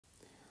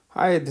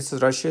Hi, this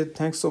is Rashid.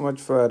 Thanks so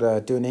much for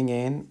tuning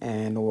in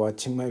and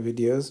watching my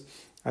videos.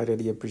 I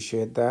really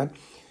appreciate that.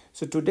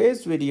 So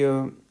today's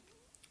video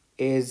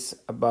is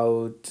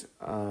about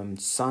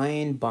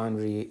sign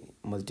binary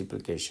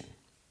multiplication.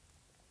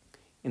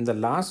 In the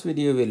last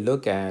video, we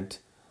look at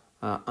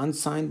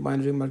unsigned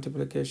binary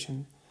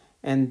multiplication,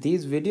 and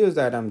these videos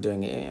that I'm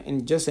doing,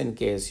 in just in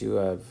case you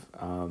have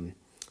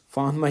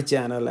found my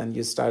channel and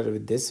you started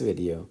with this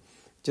video,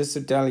 just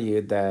to tell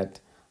you that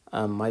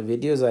my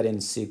videos are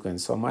in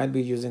sequence, so I might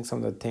be using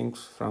some of the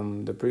things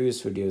from the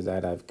previous videos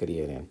that I've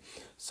created.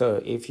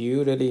 So if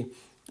you really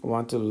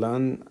want to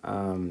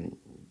learn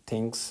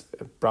things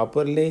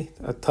properly,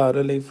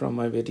 thoroughly from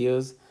my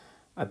videos,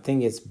 I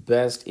think it's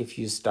best if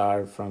you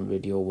start from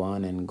video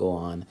 1 and go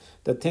on.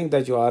 The thing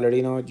that you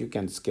already know, you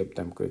can skip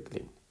them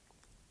quickly.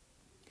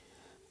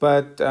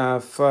 But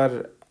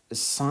for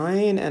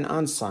sign and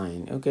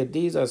unsigned, okay,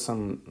 these are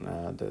some,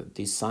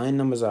 the sign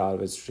numbers are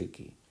always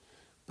tricky.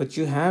 But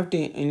you have to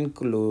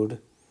include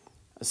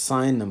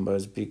sign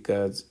numbers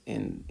because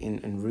in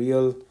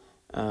real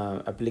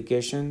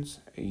applications,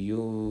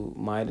 you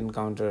might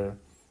encounter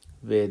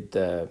with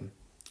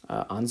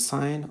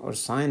unsigned or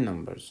signed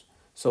numbers.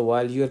 So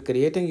while you're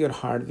creating your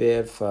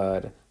hardware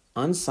for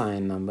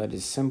unsigned number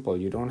is simple,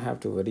 you don't have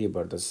to worry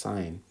about the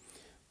sign.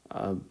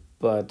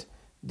 But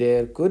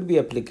there could be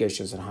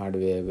applications in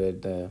hardware where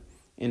the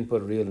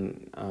input real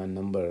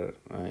number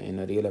in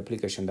a real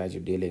application that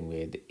you're dealing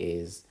with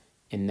is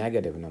a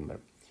negative number.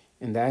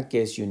 In that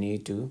case, you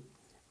need to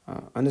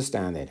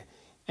understand it.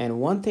 And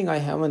one thing I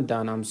haven't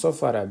done, so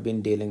far I've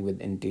been dealing with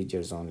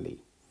integers only,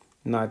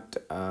 not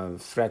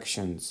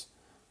fractions.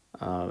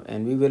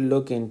 And we will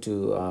look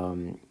into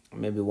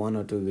maybe 1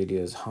 or 2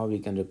 videos how we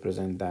can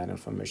represent that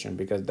information,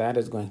 because that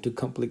is going to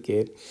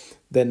complicate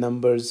the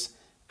numbers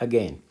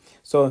again.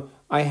 So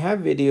I have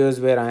videos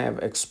where I have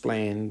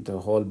explained the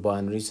whole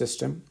binary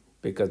system,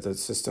 because the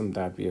system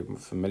that we are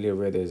familiar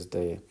with is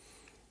the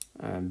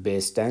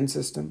base 10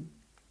 system.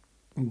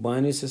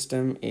 Binary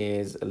system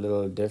is a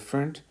little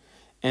different,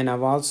 and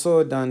I've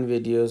also done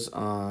videos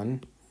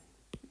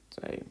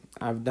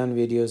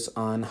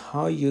on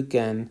how you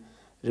can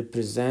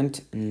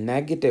represent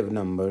negative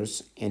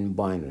numbers in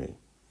binary.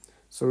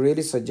 So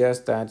really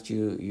suggest that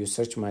you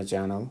search my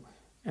channel,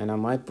 and I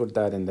might put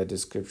that in the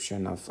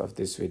description of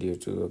this video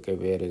too. Okay,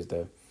 where is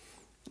the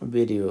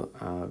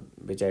video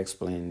which I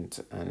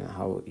explained and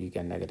how you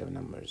get negative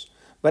numbers.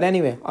 But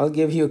anyway, I'll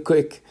give you a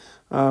quick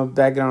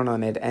background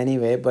on it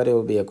anyway, but it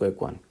will be a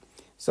quick one.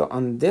 So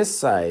on this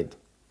side,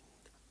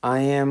 I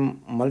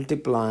am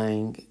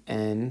multiplying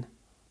an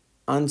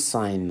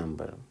unsigned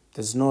number.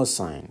 There's no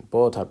sign,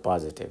 both are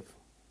positive.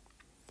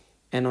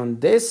 And on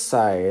this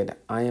side,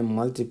 I am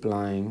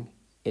multiplying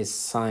a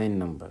signed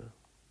number.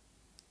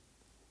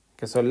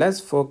 Okay, so let's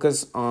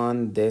focus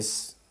on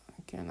this.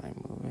 Can I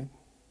move it?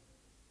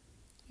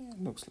 Yeah,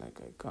 it looks like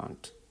I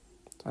can't.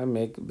 I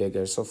make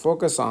bigger. So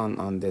focus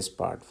on this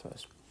part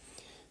first.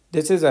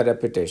 This is a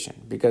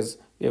repetition because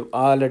we've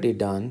already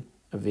done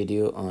a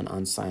video on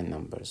unsigned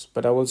numbers,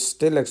 but I will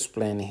still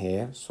explain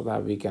here so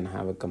that we can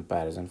have a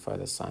comparison for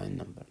the signed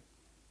number.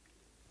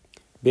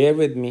 Bear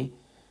with me.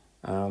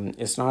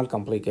 It's not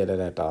complicated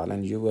at all,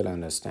 and you will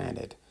understand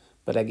it.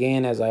 But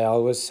again, as I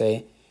always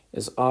say,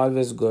 it's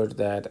always good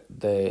that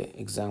the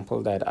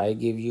example that I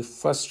give you,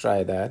 first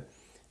try that,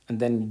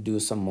 and then do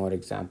some more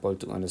example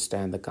to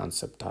understand the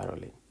concept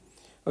thoroughly.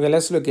 Okay,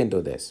 let's look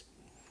into this.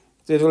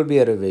 This will be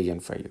a revision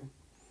for you.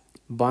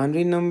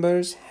 Binary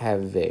numbers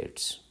have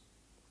weights.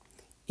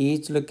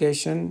 Each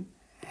location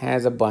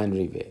has a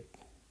binary weight.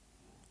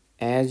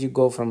 As you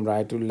go from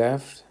right to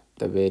left,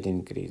 the weight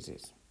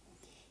increases.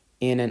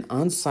 In an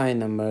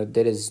unsigned number,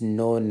 there is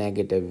no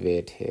negative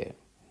weight here.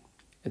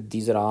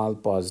 These are all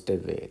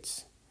positive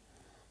weights.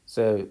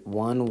 So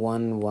 1,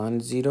 1, 1,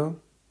 0,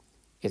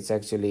 it's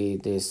actually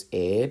this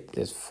 8,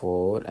 this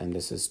 4, and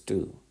this is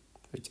 2,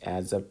 which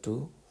adds up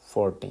to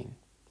 14.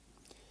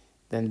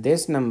 Then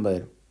this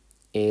number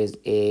is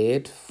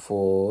 8,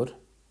 4,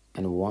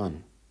 and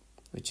 1,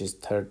 which is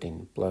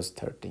 13, plus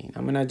 13.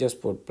 I mean, I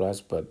just put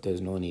plus, but there's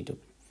no need to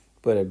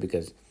put it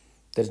because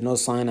there's no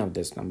sign of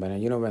this number.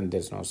 And you know, when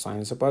there's no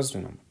sign, it's a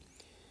positive number.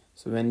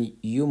 So when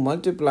you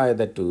multiply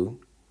the two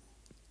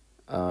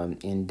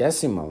in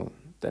decimal,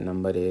 the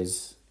number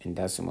is, in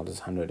decimal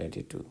is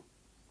 182.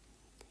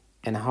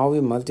 And how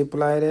we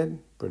multiplied it?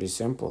 Pretty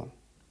simple.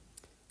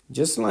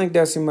 Just like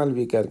decimal,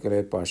 we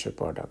calculate partial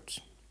products.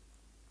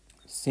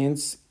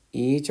 Since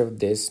each of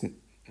this,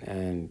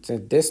 and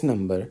since this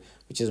number,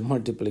 which is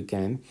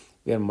multiplicand,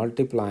 we are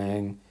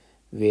multiplying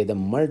with a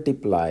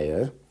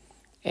multiplier,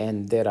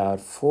 and there are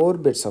 4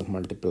 bits of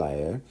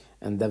multiplier,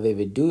 and the way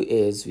we do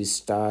is we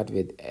start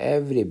with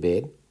every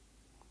bit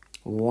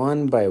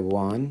one by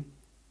one,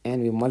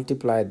 and we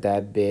multiply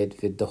that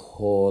bit with the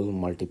whole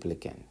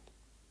multiplicand,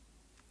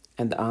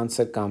 and the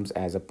answer comes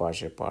as a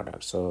partial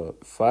product. So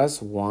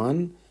first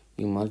 1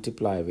 you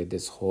multiply with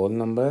this whole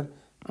number,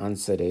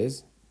 answer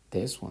is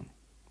this one.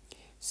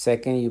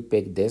 Second, you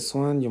pick this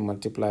one, you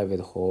multiply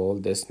with whole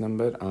this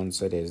number,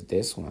 answer is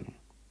this one.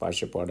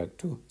 partial product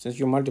 2. Since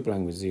you're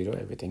multiplying with 0,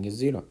 everything is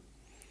 0.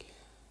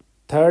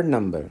 Third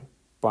number,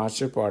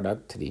 partial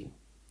product 3.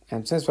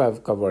 And since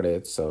I've covered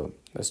it, so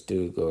let's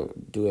do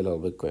a little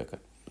bit quicker.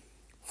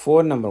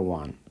 4 number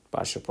 1,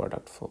 partial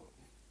product 4.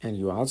 And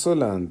you also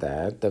learned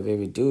that the way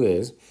we do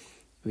is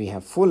we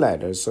have full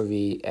adders, so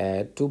we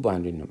add two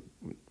binary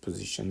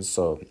positions,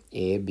 so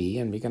A, B,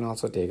 and we can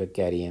also take a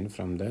carry in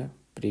from the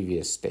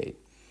previous state.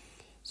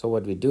 So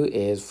what we do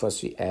is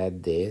first we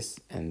add this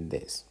and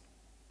this.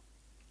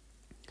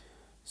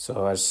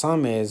 So our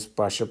sum is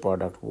partial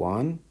product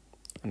 1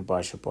 and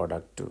partial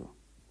product 2,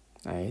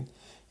 right?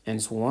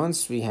 And so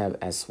once we have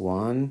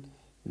S1,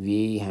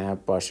 we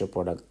have partial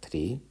product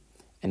 3.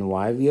 And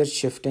why we are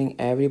shifting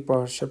every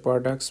partial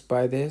products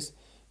by this?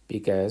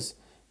 Because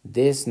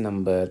this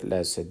number,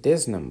 let's say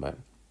this number,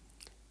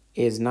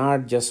 is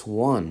not just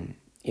 1.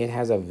 It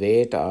has a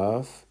weight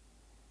of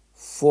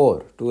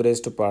 4, 2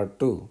 raised to power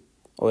 2.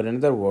 Or in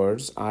other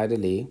words,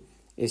 ideally,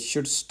 it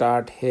should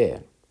start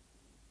here.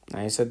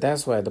 Right? So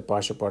that's why the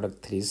partial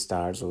product 3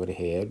 starts over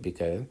here,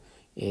 because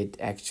it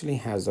actually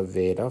has a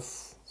weight of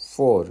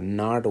 4,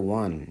 not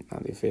 1.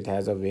 And if it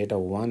has a weight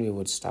of 1, we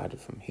would start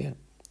it from here.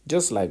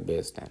 Just like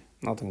base 10,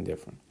 nothing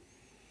different.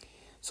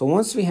 So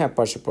once we have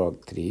partial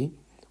product 3,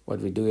 what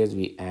we do is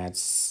we add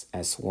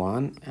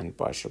S1 and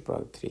partial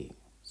product 3.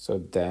 So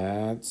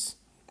that's,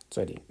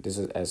 this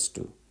is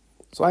S2.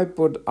 So I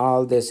put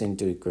all this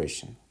into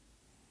equation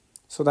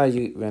so that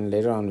when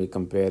later on we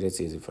compare,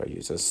 it's easy for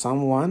you. So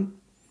sum 1,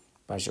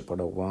 partial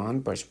product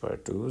 1, partial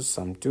product 2,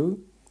 sum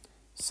 2,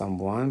 sum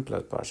 1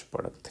 plus partial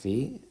product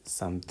 3,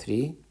 sum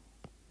 3,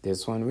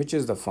 this one, which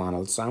is the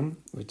final sum,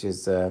 which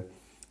is the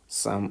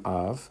sum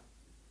of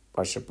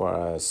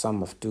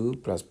sum of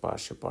 2 plus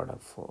partial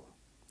product 4.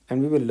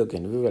 And we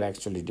will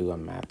actually do a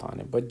math on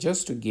it, but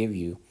just to give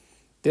you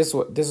this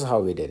is how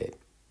we did it.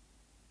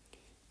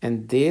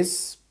 And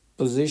this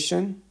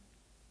position,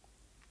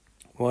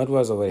 what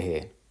was over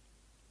here?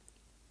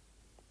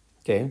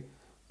 Okay,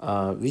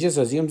 we just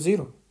assume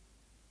 0.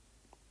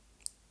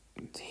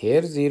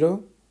 Here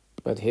 0,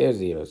 but here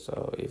 0.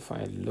 So if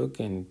I look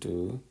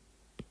into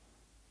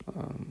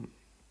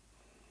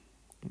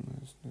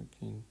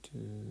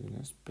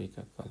let's pick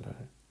a color.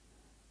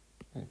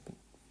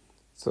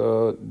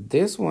 So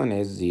this one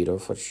is 0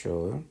 for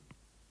sure,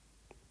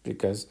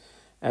 because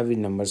every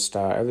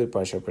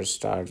partial product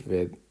starts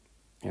with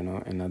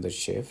another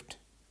shift.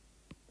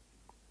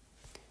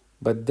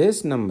 But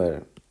this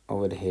number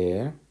over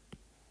here,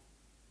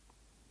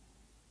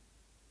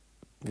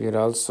 we're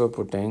also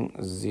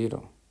putting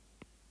 0.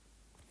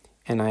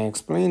 And I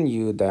explained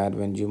you that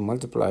when you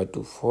multiply to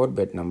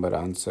 4-bit number,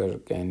 answer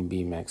can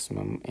be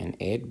maximum in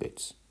 8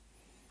 bits.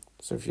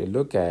 So if you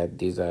look at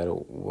these are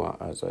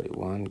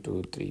 1,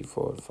 2, 3,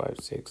 4, 5,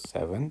 6,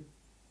 7.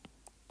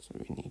 So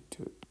we need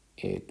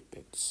 8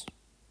 bits.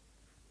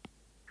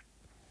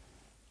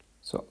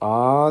 So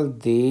all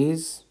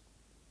these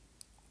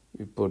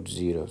we put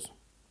zeros.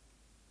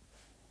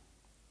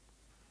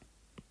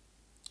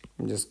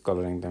 I'm just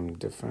coloring them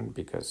different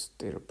because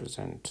they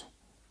represent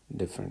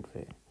different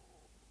way.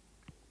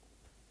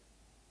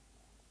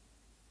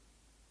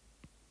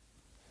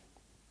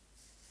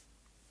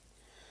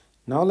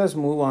 Now let's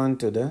move on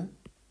to the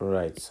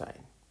right side.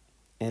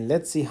 And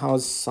let's see how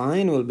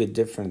sign will be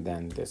different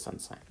than this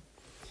unsigned.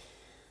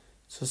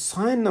 So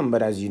sign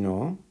number, as you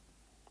know,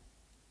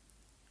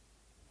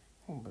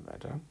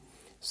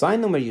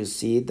 sign number, you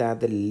see that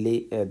the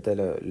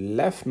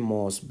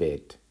leftmost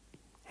bit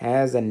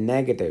has a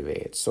negative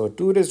weight. So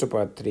 2 raised to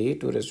power 3,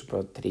 2 raised to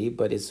power 3,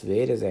 but its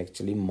weight is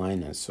actually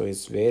minus. So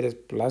its weight is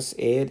plus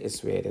 8,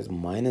 its weight is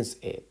minus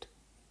 8.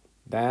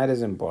 That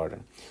is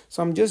important.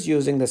 So I'm just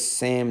using the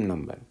same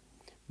number.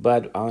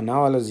 But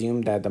now I'll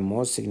assume that the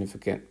most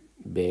significant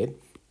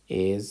bit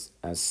is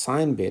a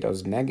sign bit or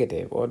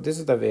negative, or this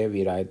is the way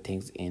we write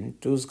things in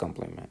 2's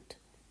complement.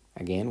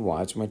 Again,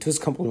 watch my 2's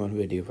complement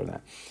video for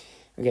that.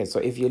 Okay, so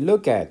if you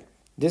look at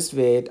this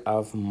weight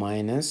of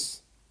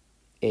minus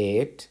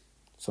 8,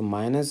 so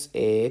minus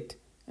 8,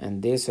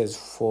 and this is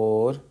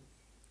 4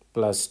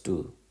 plus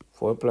 2.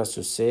 4 plus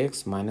 2,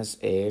 6, minus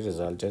 8,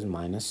 result is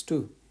minus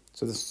 2.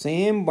 So the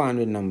same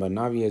boundary number,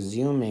 now we are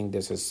assuming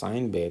this is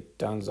sign bit,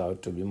 turns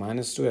out to be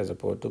minus 2 as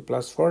opposed to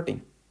plus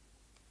 14.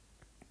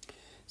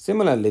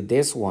 Similarly,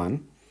 this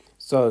one,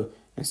 so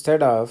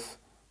instead of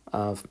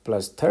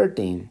plus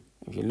 13,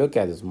 if you look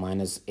at this,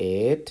 minus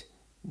 8,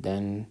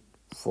 then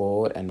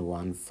 4 and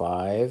 1,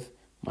 5,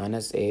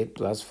 minus 8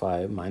 plus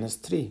 5, minus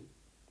 3.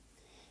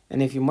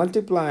 And if you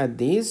multiply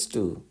these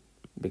two,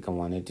 become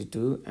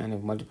 182, and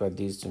if you multiply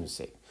these two,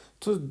 6.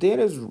 So there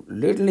is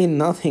literally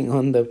nothing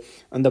on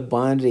the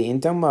boundary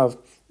in terms of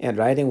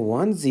writing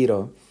 1,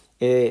 0.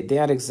 They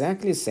are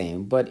exactly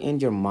same, but in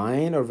your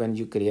mind or when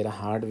you create a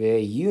hardware,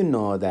 you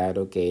know that,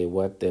 okay,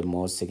 what the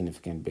most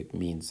significant bit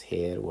means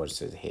here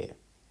versus here.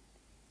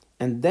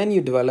 And then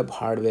you develop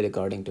hardware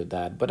according to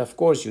that. But of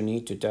course, you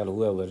need to tell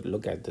whoever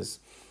look at this,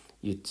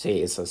 you say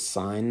it's a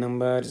sign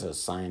number, it's a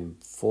sign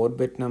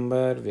 4-bit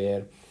number,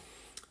 where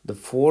the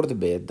 4th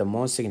bit, the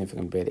most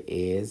significant bit,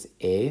 is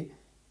a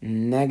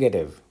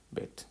negative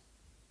bit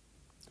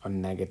or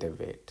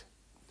negative 8.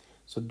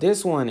 So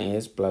this one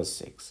is plus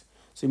 6.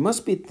 So you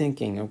must be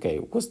thinking, okay,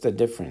 what's the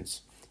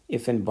difference?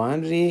 If in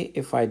binary,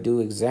 if I do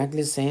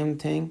exactly same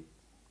thing,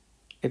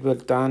 it will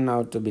turn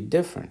out to be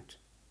different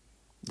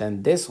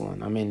than this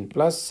one. I mean,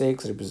 plus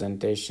 6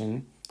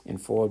 representation in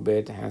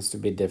 4-bit has to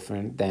be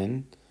different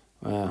than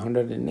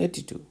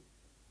 182.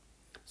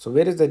 So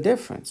where is the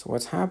difference?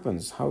 What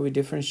happens? How we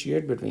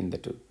differentiate between the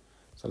two?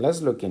 So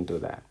let's look into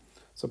that.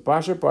 So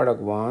partial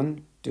product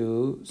 1,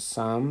 2,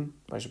 sum,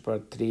 partial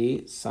product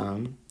 3,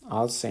 sum,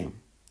 all same.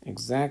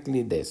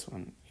 Exactly this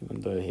one,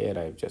 even though here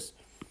I've just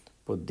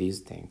put these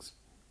things.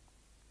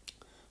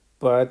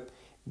 But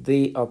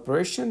the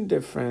operation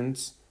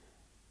difference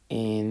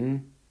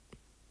in,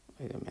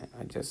 wait a minute,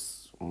 I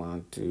just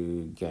want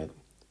to get,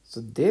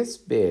 so this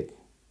bit,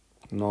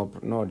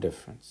 no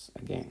difference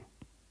again.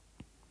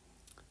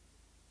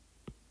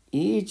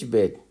 Each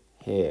bit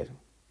here,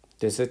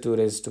 this is 2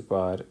 raised to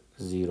power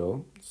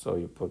 0, so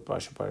you put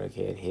partial product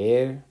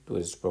here, 2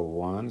 raised to power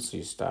 1, so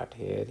you start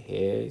here,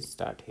 you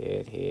start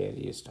here,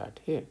 you start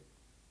here,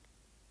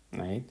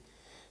 right?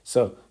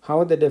 So how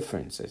are the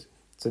differences?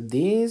 So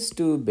these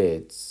two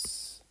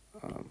bits,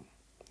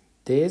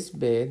 this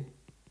bit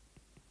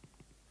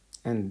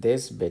and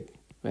this bit,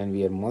 when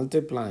we are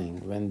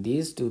multiplying, when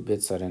these two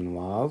bits are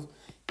involved,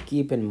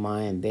 keep in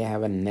mind they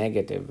have a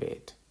negative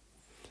weight.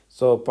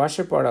 So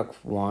partial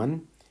product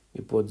 1,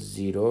 we put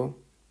 0,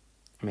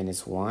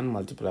 minus 1,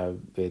 multiply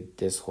with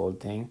this whole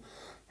thing.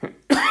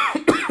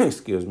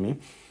 Excuse me.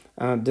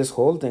 This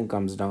whole thing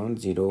comes down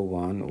 0,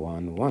 1,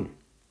 1, 1.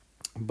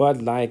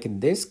 But like in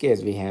this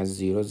case, we have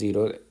 0,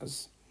 0.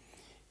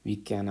 We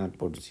cannot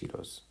put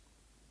zeros.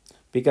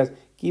 Because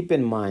keep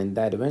in mind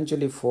that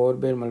eventually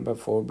 4-bit multiplied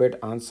by 4-bit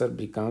answer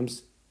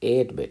becomes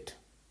 8-bit.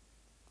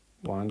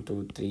 1,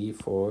 2, 3,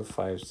 4,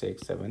 5,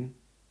 6, 7.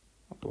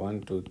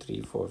 1, 2,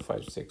 3, 4,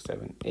 5, 6,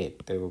 7,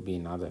 8. There will be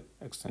another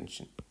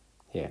extension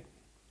here.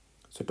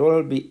 So total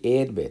will be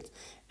 8 bits.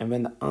 And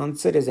when the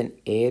answer is in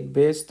 8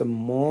 bits, the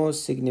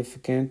most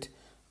significant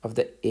of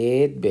the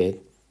 8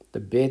 bit,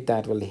 the bit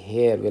that will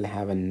here will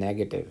have a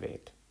negative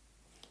weight.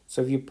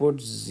 So if you put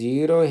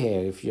 0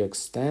 here, if you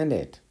extend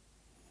it,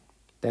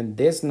 then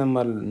this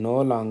number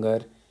no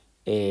longer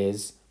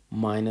is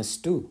minus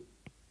 2.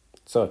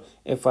 So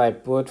if I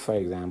put, for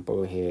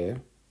example,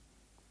 here,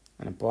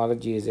 and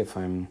apologies if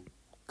I'm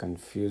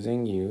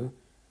confusing you,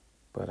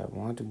 but I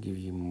want to give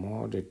you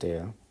more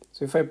detail.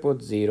 So if I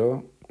put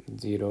 0,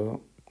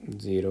 0,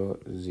 0,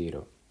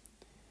 0,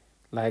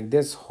 like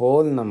this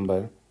whole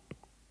number,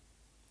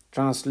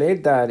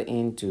 translate that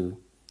into,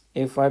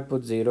 if I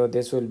put 0,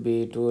 this will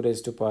be 2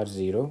 raised to power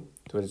 0,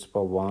 2 raised to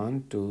power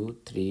 1, 2,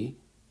 3,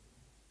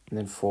 and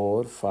then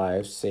 4,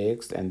 5,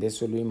 6, and this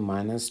will be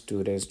minus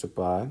 2 raised to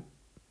power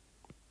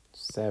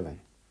 7.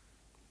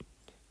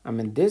 I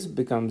mean, this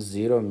becomes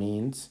 0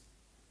 means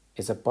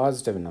it's a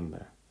positive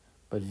number,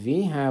 but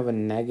we have a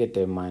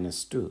negative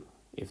minus 2.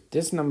 If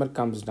this number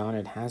comes down,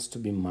 it has to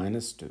be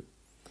minus 2.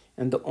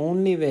 And the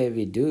only way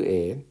we do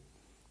it,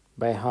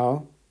 by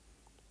how?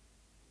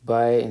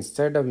 By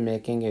instead of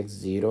making it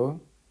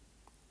 0,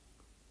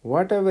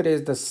 whatever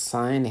is the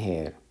sign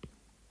here,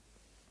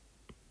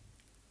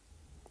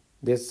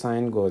 this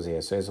sign goes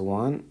here. So it's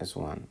 1 is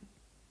 1.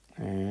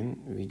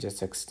 And we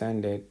just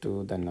extend it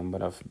to the number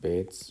of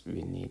bits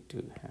we need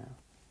to have.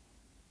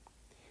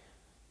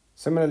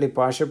 Similarly,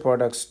 partial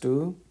products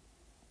 2,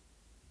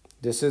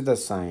 this is the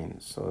sign,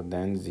 so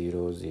then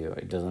 0, 0.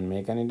 It doesn't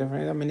make any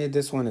difference. I mean,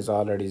 this one is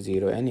already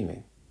 0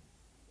 anyway.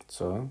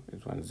 So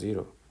it's 1,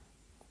 0.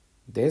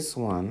 This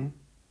one,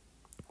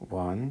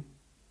 1,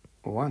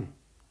 1,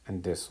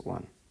 and this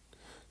 1.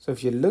 So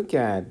if you look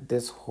at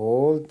this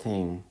whole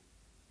thing,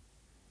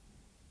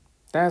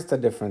 that's the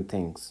different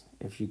things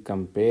if you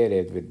compare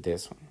it with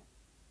this one.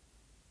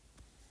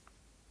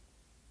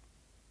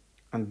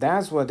 And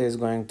that's what is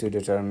going to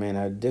determine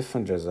a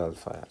different result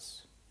for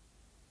us.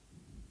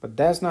 But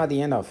that's not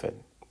the end of it.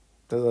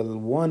 There's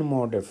one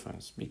more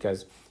difference,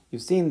 because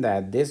you've seen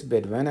that this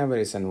bit, whenever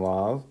it's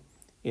involved,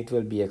 it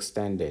will be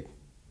extended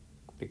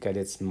because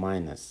it's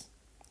minus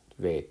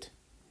weight.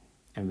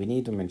 And we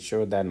need to make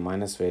sure that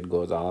minus weight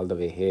goes all the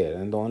way here.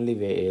 And the only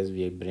way is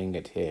we bring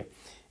it here.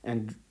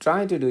 And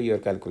try to do your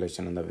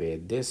calculation on the way.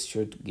 This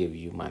should give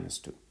you minus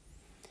 2.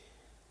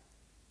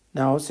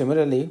 Now,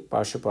 similarly,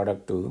 partial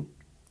product 2,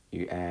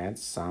 you add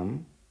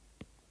sum.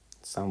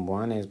 Sum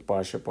 1 is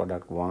partial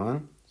product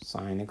 1,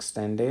 sign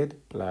extended,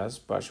 plus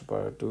partial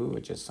product 2,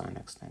 which is sign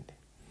extended.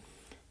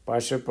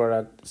 Partial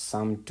product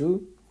sum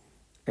 2,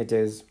 it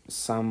is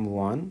sum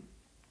 1,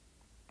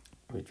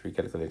 which we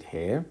calculate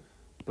here,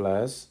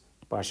 plus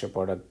partial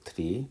product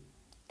 3,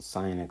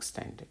 sign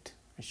extended,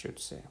 I should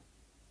say.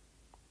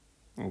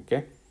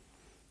 Okay,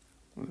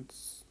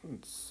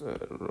 let's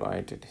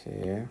write it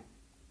here.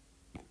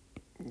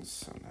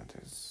 So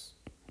that is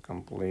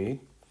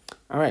complete.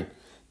 All right,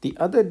 the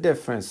other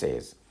difference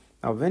is,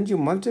 now when you're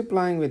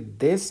multiplying with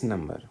this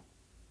number,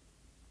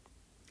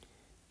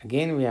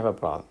 again we have a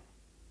problem.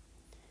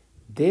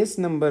 This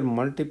number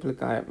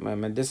multiply,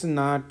 this is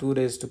not 2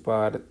 raised to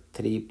power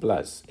 3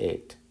 plus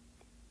 8.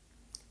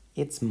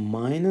 It's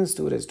minus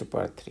 2 raised to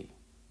power 3.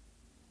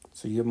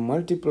 So you're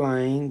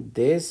multiplying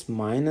this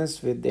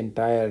minus with the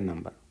entire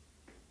number.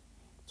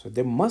 So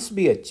there must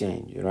be a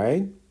change,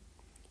 right?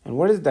 And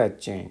what is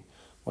that change?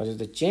 What is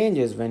the change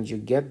is when you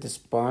get this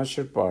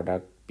partial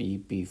product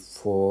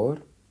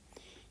PP4,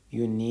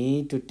 you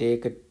need to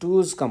take a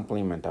 2's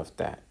complement of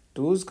that,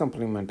 2's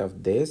complement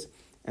of this,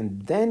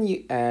 and then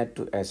you add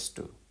to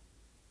S2.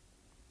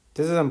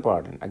 This is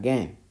important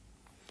again.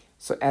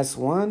 So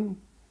S1,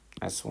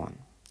 S1,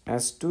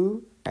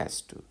 S2,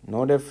 S2.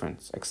 No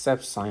difference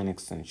except sign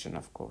extension,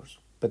 of course.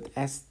 But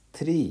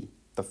S3,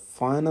 the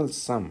final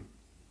sum,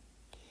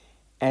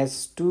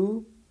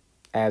 S2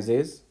 as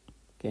is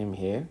came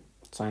here,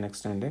 sign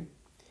extended.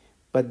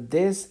 But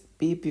this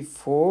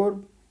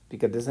PP4,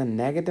 because this is a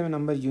negative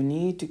number, you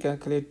need to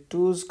calculate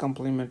 2's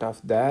complement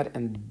of that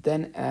and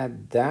then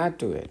add that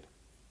to it.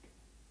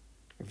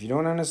 If you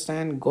don't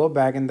understand, go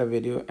back in the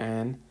video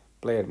and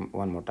play it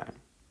one more time.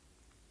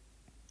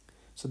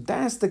 So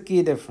that's the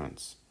key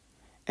difference.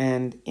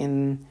 And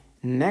in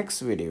next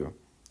video,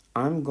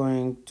 I'm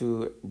going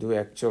to do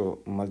actual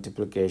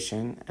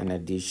multiplication and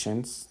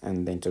additions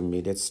and the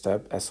intermediate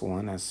step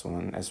S1,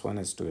 S1, S1,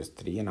 S2,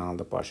 S3 and all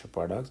the partial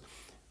products,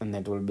 and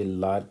that will be a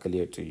lot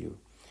clear to you.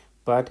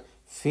 But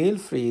feel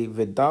free,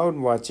 without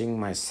watching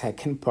my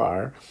second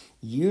part,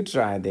 you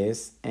try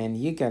this and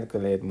you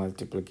calculate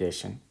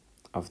multiplication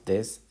of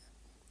this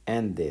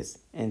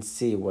and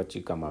see what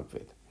you come up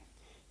with.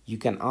 You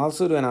can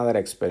also do another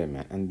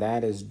experiment, and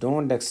that is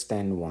don't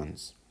extend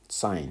ones,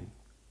 sign.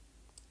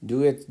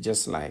 Do it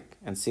just like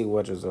and see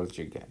what results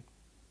you get.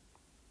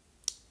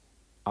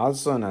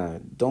 Also now,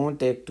 don't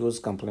take 2's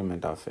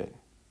complement of it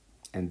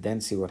and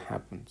then see what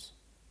happens.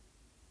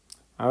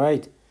 All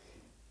right,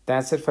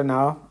 that's it for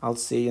now. I'll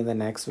see you in the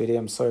next video.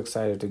 I'm so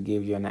excited to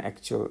give you an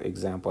actual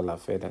example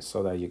of it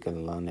so that you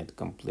can learn it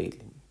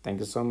completely. Thank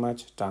you so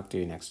much. Talk to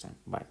you next time.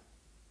 Bye.